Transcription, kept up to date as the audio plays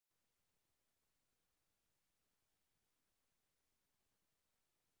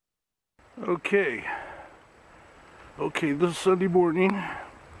Okay, this is Sunday morning.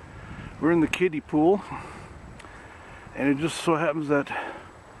 We're in the kiddie pool, and it just so happens that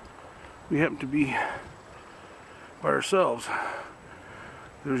we happen to be by ourselves.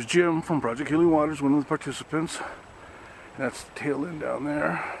 There's Jim from Project Kiddy Waters, one of the participants, and that's the tail end down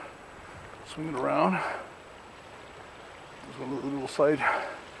there, swinging around. There's one of the little side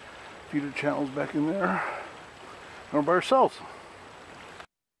feeder channels back in there, and we're by ourselves.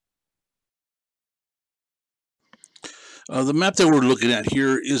 The map that we're looking at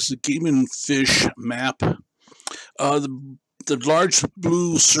here is the game and fish map. The large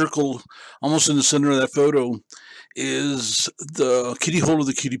blue circle almost in the center of that photo is the kiddie hole of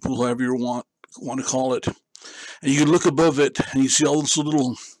the kiddie pool, however you want to call it. And you can look above it and you see all those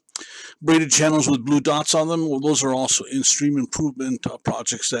little braided channels with blue dots on them. Well, those are also in-stream improvement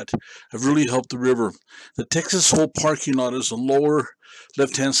projects that have really helped the river. The Texas Hole parking lot is the lower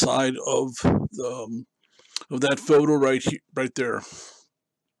left-hand side of that photo right there.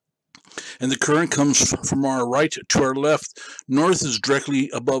 And the current comes from our right to our left. North is directly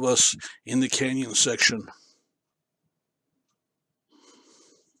above us in the canyon section.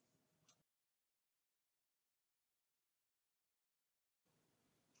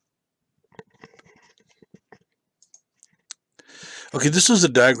 Okay, this is a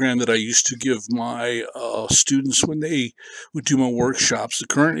diagram that I used to give my students when they would do my workshops. The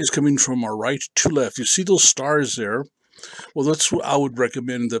current is coming from our right to left. You see those stars there? Well, that's what I would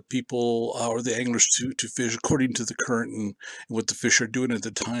recommend the people or the anglers to fish according to the current and what the fish are doing at the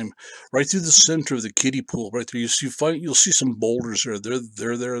time. Right through the center of the kiddie pool, right there, you'll see some boulders there. They're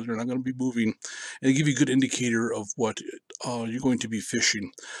there. They're not going to be moving, and they give you a good indicator of what you're going to be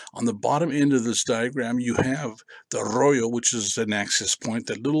fishing. On the bottom end of this diagram, you have the arroyo, which is an access point.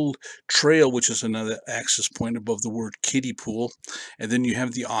 That little trail, which is another access point above the word kiddie pool, and then you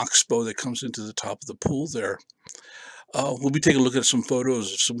have the oxbow that comes into the top of the pool there. We'll be taking a look at some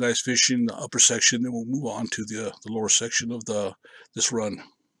photos of some guys fishing the upper section, then we'll move on to the lower section of this run.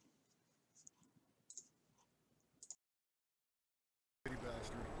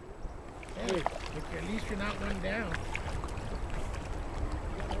 Hey, at least you're not going down.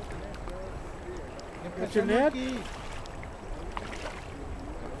 What's your net?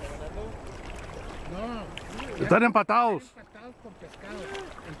 No. Están empatados. Con pescado.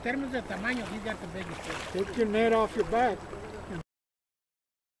 In terms of tamaño, he got the biggest fish. Take your net off your back.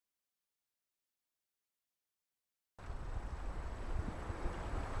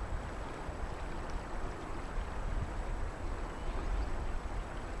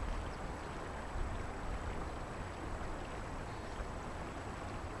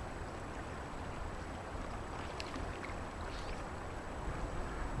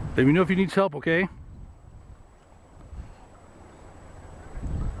 Let me know if you need help, okay?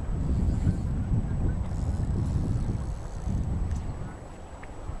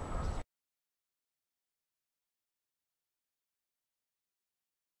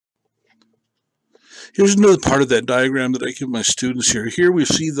 Here's another part of that diagram that I give my students here. Here we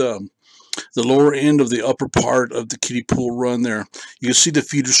see the lower end of the upper part of the kiddie pool run there. You can see the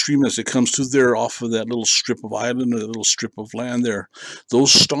feeder stream as it comes through there off of that little strip of island or that little strip of land there.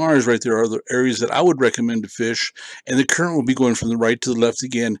 Those stars right there are the areas that I would recommend to fish, and the current will be going from the right to the left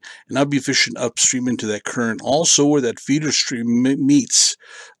again, and I'll be fishing upstream into that current. Also, where that feeder stream meets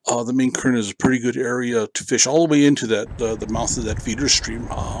the main current is a pretty good area to fish all the way into that the mouth of that feeder stream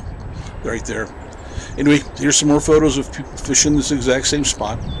right there. Anyway, here's some more photos of people fishing this exact same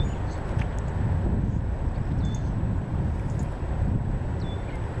spot.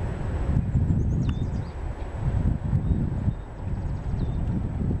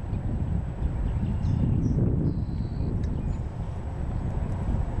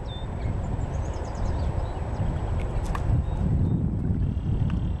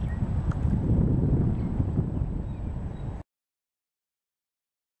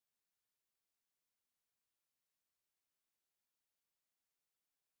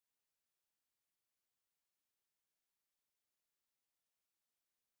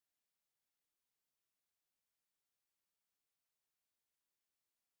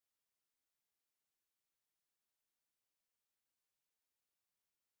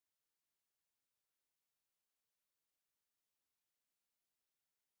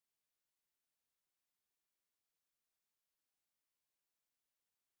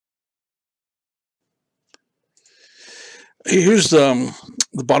 Here's the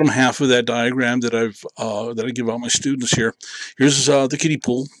bottom half of that diagram that I give out my students here. Here's the kiddie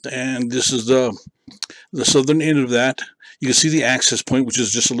pool, and this is the southern end of that. You can see the access point, which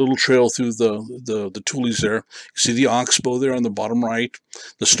is just a little trail through the tules there. You see the oxbow there on the bottom right.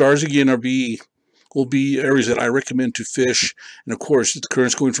 The stars again will be areas that I recommend to fish. And of course, if the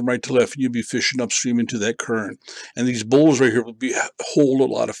current's going from right to left, you'll be fishing upstream into that current. And these bowls right here will hold a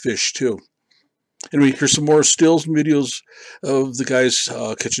lot of fish too. Anyway, here's some more stills and videos of the guys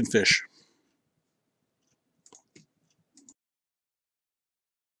catching fish.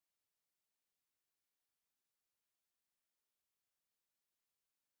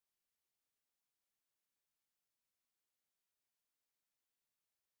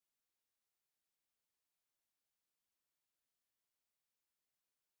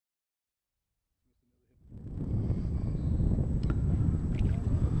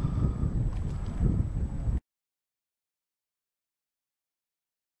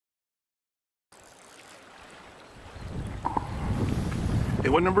 Hey,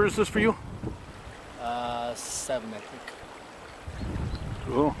 what number is this for you? 7, I think.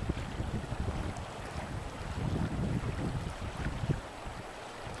 Cool.